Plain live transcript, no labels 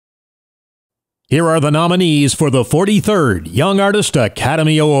Here are the nominees for the 43rd Young Artist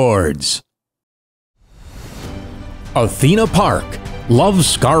Academy Awards. Athena Park, Love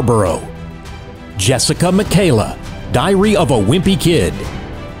Scarborough. Jessica Michaela, Diary of a Wimpy Kid.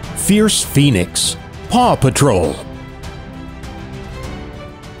 Fierce Phoenix, Paw Patrol.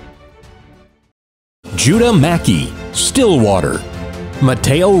 Judah Mackey, Stillwater.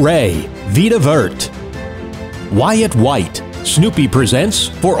 Mateo Ray, Vita Vert. Wyatt White, Snoopy Presents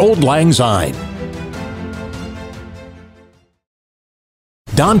For Old Lang Syne.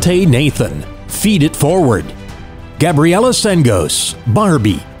 Dante Nathan, Feed It Forward. Gabriela Sengos,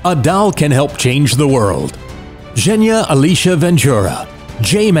 Barbie, A Doll Can Help Change the World. Genia Alicia Ventura,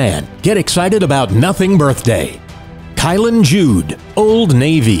 J-Man, Get Excited About Nothing Birthday. Kylan Jude, Old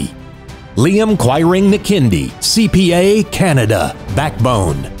Navy. Liam Quiring Nikindi, CPA Canada,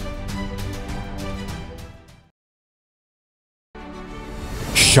 Backbone.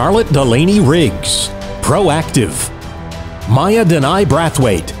 Charlotte Delaney Riggs, Proactive. Maya Denai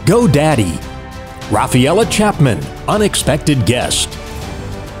Brathwaite, Go Daddy. Rafaela Chapman, Unexpected Guest.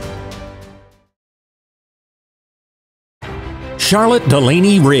 Charlotte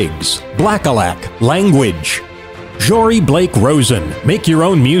Delaney Riggs, Blackalack, Language. Jory Blake Rosen, Make Your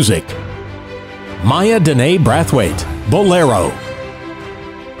Own Music. Maya Danae Brathwaite, Bolero.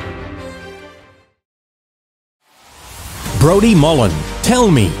 Brody Mullen,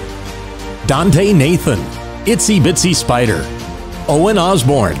 Tell Me. Dante Nathan, Itsy Bitsy Spider. Owen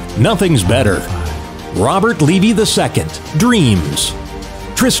Osborne, Nothing's Better. Robert Levy II, Dreams.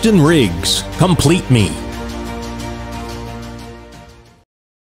 Tristan Riggs, Complete Me.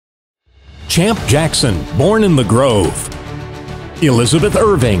 Champ Jackson, Born in the Grove. Elizabeth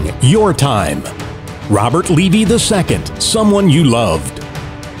Irving, Your Time. Robert Levy II, Someone You Loved.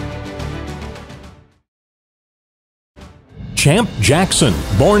 Champ Jackson,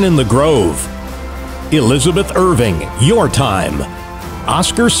 Born in the Grove. Elizabeth Irving, Your Time.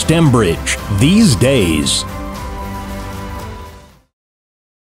 Oscar Stembridge, These Days.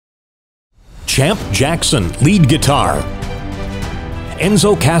 Champ Jackson, lead guitar.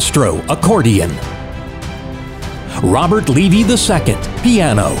 Enzo Castro, accordion. Robert Levy II,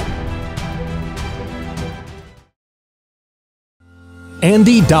 piano.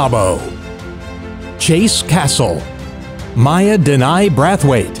 Andy Dabo. Chase Castle. Maya Denai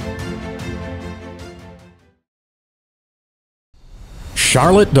Brathwaite.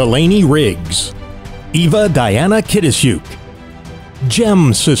 Charlotte Delaney Riggs. Eva Diana Kiddishuk.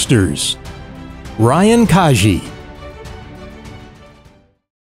 Gem Sisters. Ryan Kaji.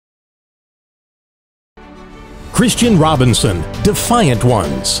 Christian Robinson, Defiant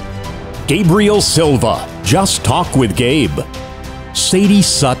Ones. Gabriel Silva, Just Talk with Gabe. Sadie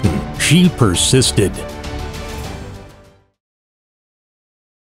Sutton, She Persisted.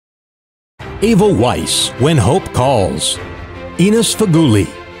 Ava Weiss, When Hope Calls. Ines Faguli,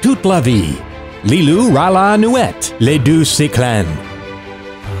 Toute la Vie. Lilou Rala Nuet, Les Deux Cyclanes.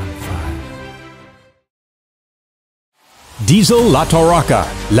 Diesel La Torraca,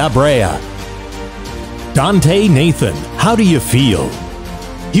 La Brea. Dante Nathan, How Do You Feel?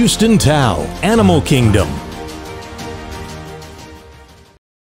 Houston Tao, Animal Kingdom.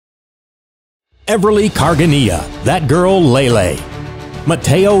 Everly Cargania, That Girl Lele.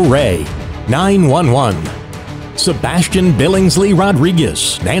 Mateo Ray, 911. Sebastian Billingsley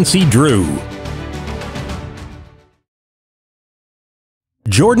Rodriguez, Nancy Drew.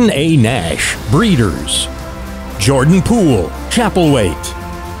 Jordan A. Nash, Breeders. Jordan Poole, Chapelwaite.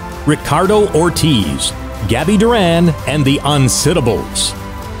 Ricardo Ortiz, Gabby Duran, and the Unsittables.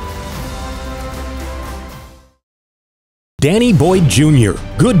 Danny Boyd Jr.,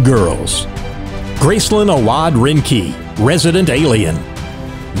 Good Girls. Gracelyn Awad Rinke, Resident Alien.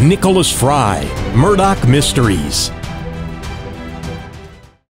 Nicholas Fry, Murdoch Mysteries.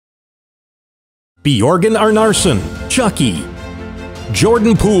 Bjorgen Arnarsson, Chucky.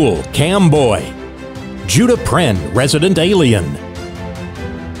 Jordan Poole, Camboy. Judah Pren, Resident Alien.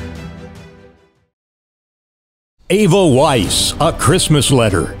 Ava Weiss, A Christmas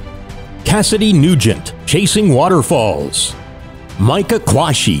Letter. Cassidy Nugent, Chasing Waterfalls. Micah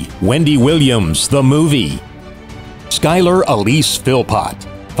Quashi, Wendy Williams, The Movie. Skylar Elise Philpott,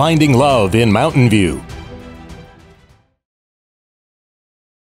 Finding Love in Mountain View.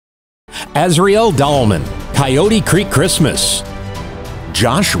 Azriel Dahlman, Coyote Creek Christmas.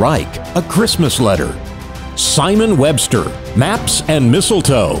 Josh Reich, A Christmas Letter. Simon Webster, Maps and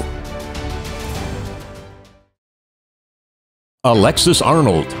Mistletoe. Alexis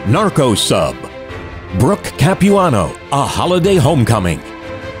Arnold, Narco Sub. Brooke Capuano, A Holiday Homecoming.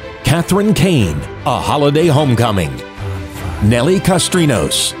 Catherine Kane, A Holiday Homecoming. Nelly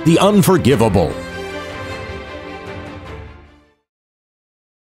Castrinos, The Unforgivable.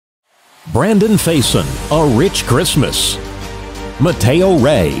 Brandon Faison, A Rich Christmas. Mateo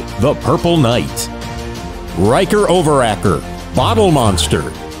Ray, The Purple Knight. Riker Overacker, Bottle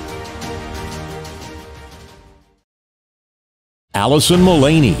Monster. Allison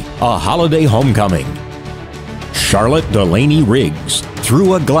Mullaney, A Holiday Homecoming. Charlotte Delaney Riggs,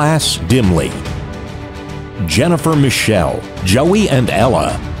 Through a Glass Dimly. Jennifer Michelle, Joey and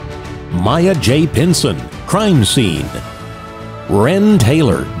Ella. Maya J. Pinson, Crime Scene. Ren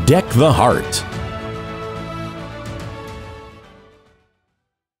Taylor, Deck the Heart.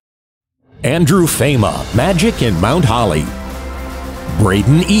 Andrew Fama, Magic in Mount Holly.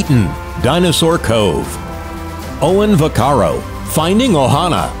 Braden Eaton, Dinosaur Cove. Owen Vaccaro, Finding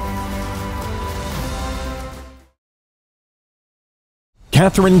Ohana.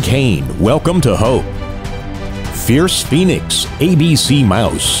 Catherine Kane, Welcome to Hope. Fierce Phoenix, ABC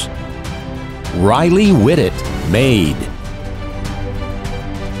Mouse. Riley Whittet, Maid.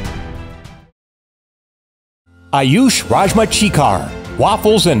 Ayush Rajmachikar,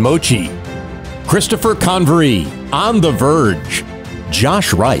 Waffles and Mochi. Christopher Convery, On the Verge.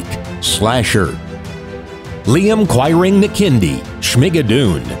 Josh Reich, Slasher. Liam Quiring Nikindi,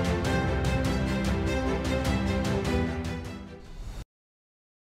 Schmigadoon.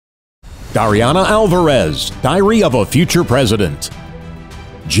 Dariana Alvarez, Diary of a Future President.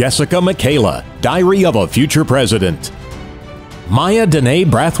 Jessica Michaela, Diary of a Future President. Maya Danae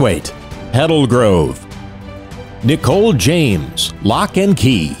Brathwaite, Heddle Grove. Nicole James, Lock and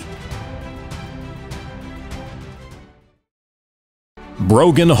Key.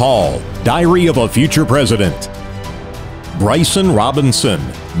 Brogan Hall, Diary of a Future President. Bryson Robinson,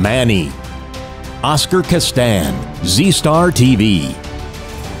 Manny. Oscar Castan, Z-Star TV.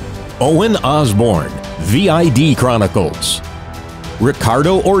 Owen Osborne, VID Chronicles.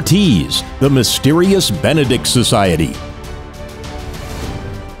 Ricardo Ortiz, The Mysterious Benedict Society.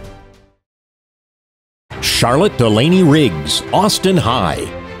 Charlotte Delaney Riggs, Austin High.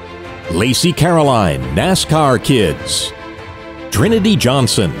 Lacey Caroline, NASCAR Kids. Trinity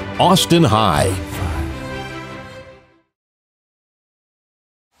Johnson, Austin High.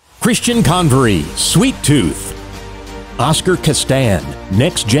 Christian Convery, Sweet Tooth. Oscar Castan,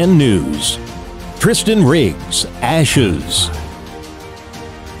 Next Gen News. Tristan Riggs, Ashes.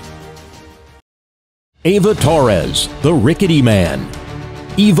 Ava Torres, The Rickety Man.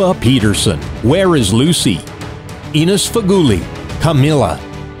 Eva Peterson, Where is Lucy? Ines Faguli, Camilla.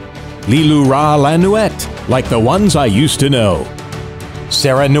 Lilu Ra Lanuette, Like the Ones I Used to Know.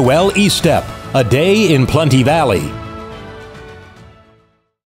 Sarah Noel Estep, A Day in Plenty Valley.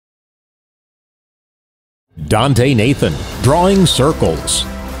 Dante Nathan, Drawing Circles.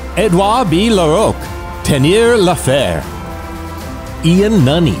 Edouard B. Larocque, Tenir L'Affaire. Ian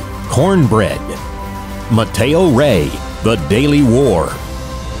Nunney, Cornbread. Mateo Ray, The Daily War.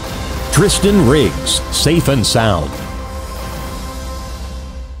 Tristan Riggs, Safe and Sound.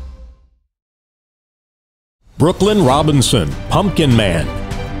 Brooklyn Robinson, Pumpkin Man.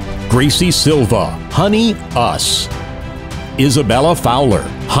 Gracie Silva, Honey, Us. Isabella Fowler,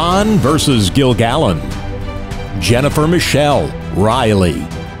 Han vs. Gilgallen. Jennifer Michelle, Riley.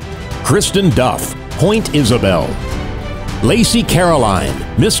 Kristen Duff, Point Isabel. Lacey Caroline,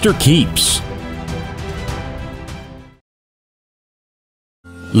 Mr. Keeps.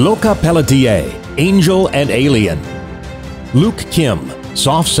 Loka Pelletier, Angel and Alien. Luke Kim,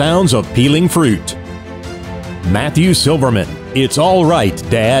 Soft Sounds of Peeling Fruit. Matthew Silverman, It's All Right,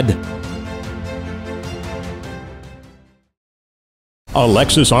 Dad.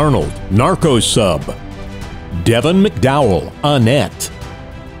 Alexis Arnold, Narcos Sub. Devin McDowell, Annette.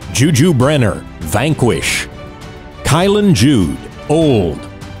 Juju Brenner, Vanquish. Kylan Jude, Old.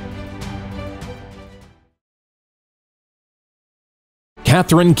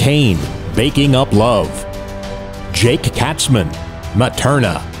 Catherine Kane, Baking Up Love. Jake Katzman,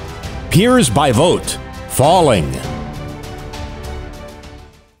 Materna. Peers by Vote, Falling.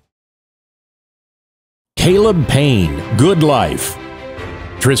 Caleb Payne, Good Life.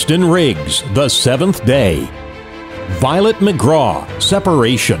 Tristan Riggs, The Seventh Day. Violet McGraw,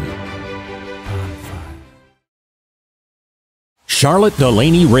 Separation. Charlotte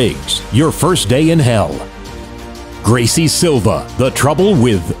Delaney Riggs, Your First Day in Hell. Gracie Silva, The Trouble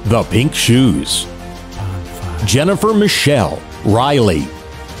with the Pink Shoes. Jennifer Michelle, Riley.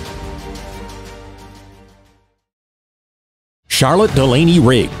 Charlotte Delaney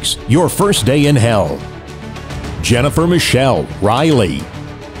Riggs, Your First Day in Hell. Jennifer Michelle, Riley.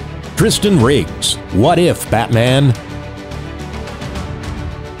 Tristan Riggs, What If, Batman?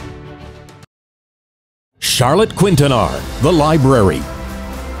 Charlotte Quintanar, The Library.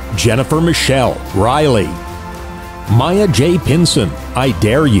 Jennifer Michelle Riley. Maya J. Pinson, I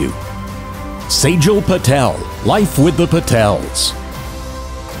Dare You. Sejal Patel, Life with the Patels.